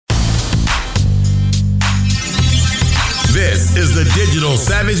This is the Digital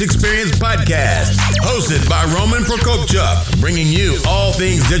Savage Experience Podcast, hosted by Roman Prokopchuk, bringing you all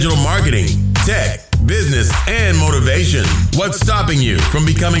things digital marketing, tech, business, and motivation. What's stopping you from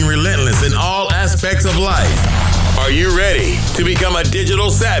becoming relentless in all aspects of life? Are you ready to become a digital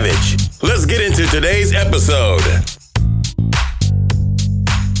savage? Let's get into today's episode.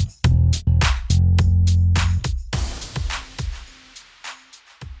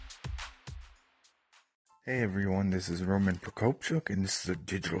 Hey everyone, this is Roman Prokopchuk, and this is a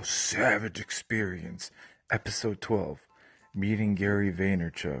Digital Savage Experience, Episode 12, Meeting Gary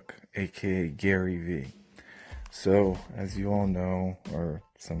Vaynerchuk, aka Gary V. So, as you all know, or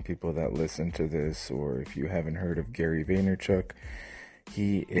some people that listen to this, or if you haven't heard of Gary Vaynerchuk,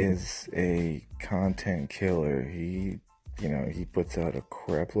 he is a content killer. He puts out a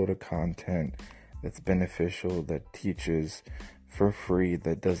crap load of content that's beneficial, that teaches for free,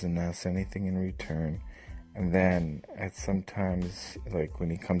 that doesn't ask anything in return. And then at sometimes, like when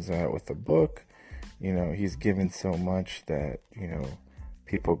he comes out with a book, he's given so much that,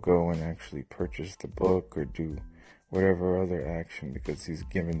 people go and actually purchase the book or do whatever other action because he's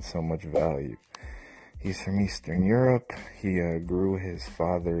given so much value. He's from Eastern Europe. He grew his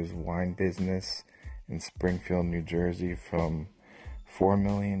father's wine business in Springfield, New Jersey from $4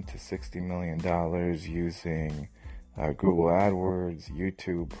 million to $60 million using Google AdWords,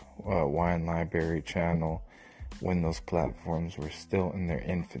 YouTube, Wine Library channel, when those platforms were still in their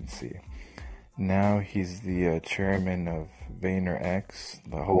infancy. Now he's the chairman of VaynerX,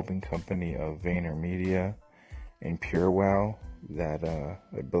 the holding company of VaynerMedia and PureWow, that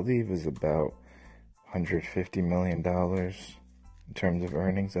I believe is about $150 million in terms of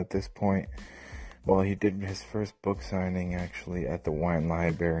earnings at this point. Well, he did his first book signing actually at the Wine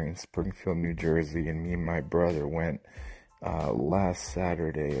Library in Springfield, New Jersey, and me and my brother went last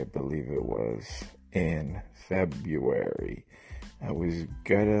Saturday, I believe it was, in February. I was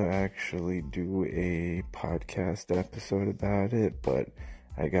gonna actually do a podcast episode about it, but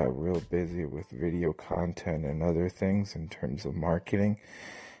I got real busy with video content and other things in terms of marketing,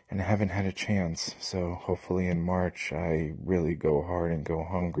 and I haven't had a chance. So hopefully in March I really go hard and go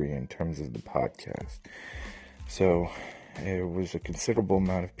hungry in terms of the podcast. So it was a considerable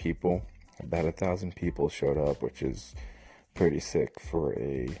amount of people. About 1,000 people showed up, which is pretty sick for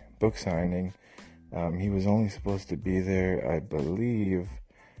a book signing. He was only supposed to be there, I believe,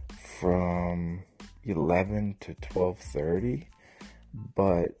 from 11 to 12:30,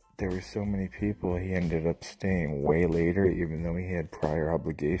 but there were so many people, he ended up staying way later, even though he had prior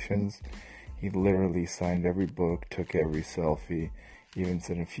obligations. He literally signed every book, took every selfie, even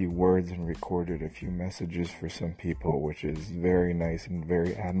said a few words and recorded a few messages for some people, which is very nice and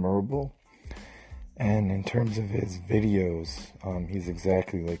very admirable. And in terms of his videos, he's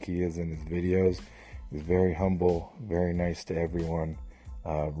exactly like he is in his videos. He's very humble, very nice to everyone,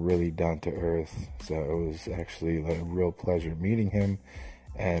 really down to earth. So it was actually like a real pleasure meeting him.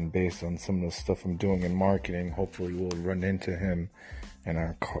 And based on some of the stuff I'm doing in marketing, hopefully we'll run into him and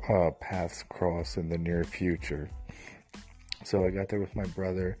our paths cross in the near future. So I got there with my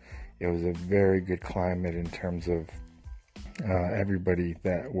brother. It was a very good climate in terms of everybody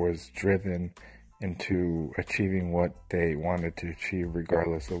that was driven into achieving what they wanted to achieve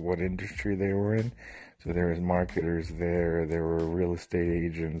regardless of what industry they were in. So there was marketers there were real estate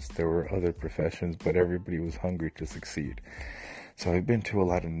agents, there were other professions, but everybody was hungry to succeed. So I've been to a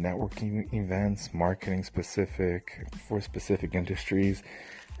lot of networking events, marketing specific, for specific industries,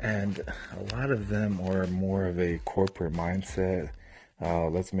 and a lot of them are more of a corporate mindset.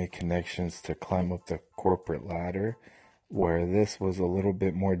 Let's make connections to climb up the corporate ladder, where this was a little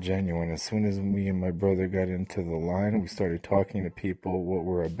bit more genuine. As soon as me and my brother got into the line, we started talking to people, what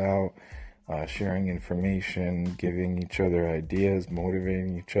we're about, sharing information, giving each other ideas,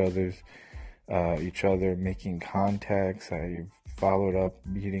 motivating each other, making contacts. I followed up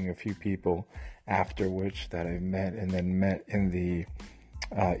meeting a few people after which that I met, and then met in the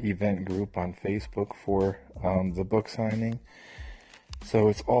event group on Facebook for the book signing. So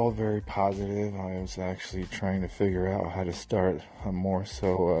it's all very positive. I was actually trying to figure out how to start a more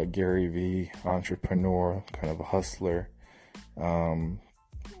so Gary V entrepreneur, kind of a hustler,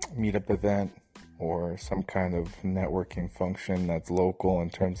 meetup event or some kind of networking function that's local in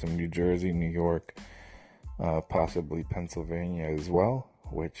terms of New Jersey, New York, possibly Pennsylvania as well,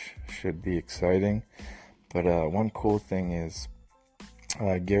 which should be exciting. But one cool thing is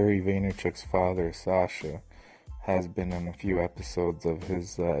Gary Vaynerchuk's father, Sasha, has been on a few episodes of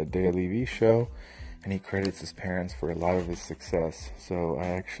his Daily V show, and he credits his parents for a lot of his success. So I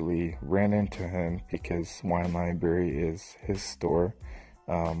actually ran into him because Wine Library is his store.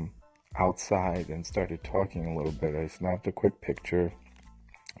 outside and started talking a little bit. I snapped a quick picture,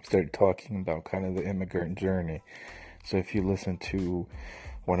 started talking about kind of the immigrant journey. So if you listen to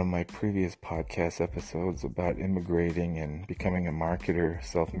one of my previous podcast episodes about immigrating and becoming a marketer,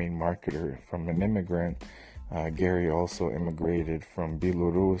 self-made marketer from an immigrant, Gary also immigrated from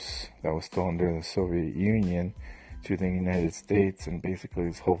Belarus, that was still under the Soviet Union, to the United States, and basically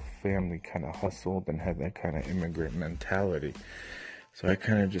his whole family kind of hustled and had that kind of immigrant mentality. So I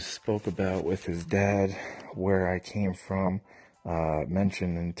kind of just spoke about with his dad where I came from,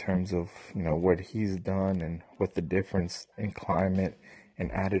 mentioned in terms of, what he's done and what the difference in climate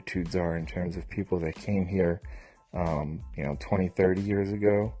and attitudes are in terms of people that came here, 20, 30 years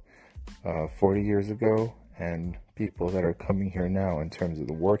ago, 40 years ago, and people that are coming here now in terms of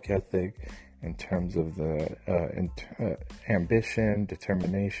the work ethic, in terms of the ambition,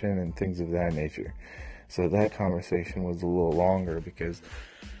 determination, and things of that nature. So that conversation was a little longer because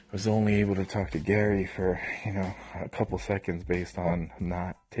I was only able to talk to Gary for, a couple seconds based on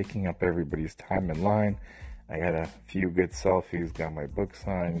not taking up everybody's time in line. I got a few good selfies, got my book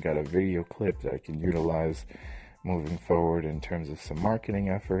signed, got a video clip that I can utilize moving forward in terms of some marketing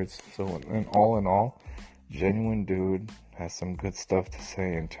efforts. So in all, genuine dude, has some good stuff to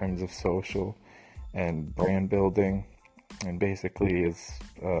say in terms of social and brand building, and basically is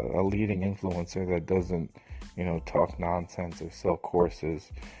a leading influencer that doesn't, talk nonsense or sell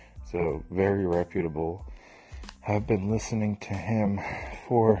courses. So very reputable. I've been listening to him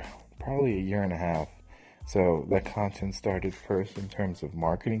for probably a year and a half. So that content started first in terms of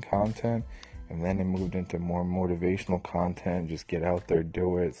marketing content, and then it moved into more motivational content. Just get out there,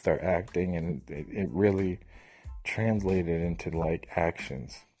 do it, start acting, and it really translated into like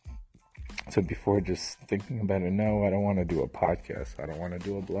actions. So before just thinking about it, no, I don't want to do a podcast, I don't want to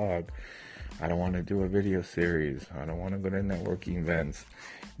do a blog, I don't want to do a video series, I don't want to go to networking events.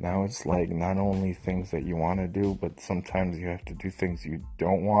 Now it's like not only things that you want to do, but sometimes you have to do things you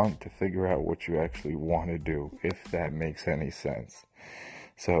don't want to figure out what you actually want to do, if that makes any sense.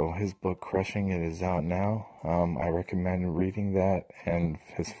 So his book Crushing It is out now. I recommend reading that and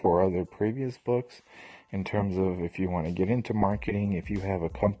his 4 other previous books in terms of if you want to get into marketing, if you have a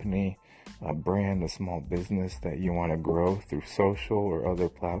company, a brand, a small business that you want to grow through social or other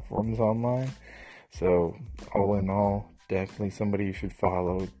platforms online. So all in all, definitely somebody you should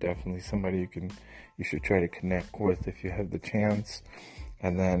follow, definitely somebody you should try to connect with if you have the chance.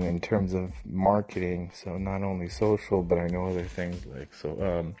 And then in terms of marketing, so not only social, but I know other things like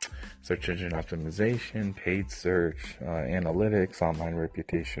search engine optimization, paid search, analytics, online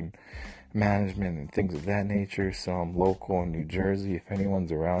reputation management, and things of that nature. So I'm local in New Jersey. If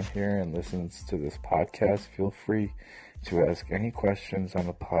anyone's around here and listens to this podcast, feel free to ask any questions on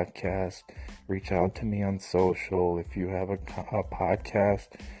the podcast. Reach out to me on social. If you have a podcast,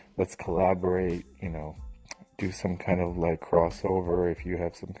 let's collaborate, do some kind of like crossover. If you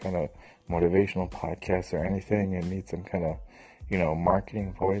have some kind of motivational podcast or anything and need some kind of,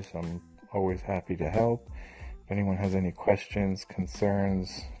 marketing voice, I'm always happy to help. If anyone has any questions,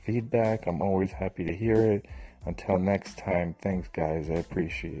 concerns, feedback, I'm always happy to hear it. Until next time, thanks guys, I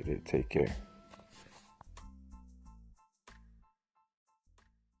appreciate it. Take care.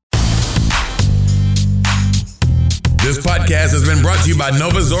 This podcast has been brought to you by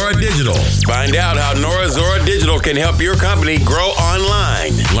Nova Zora Digital. Find out how Nova Zora Digital can help your company grow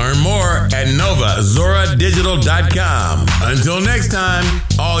online. Learn more at novazoradigital.com. Until next time,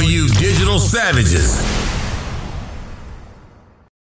 all you digital savages.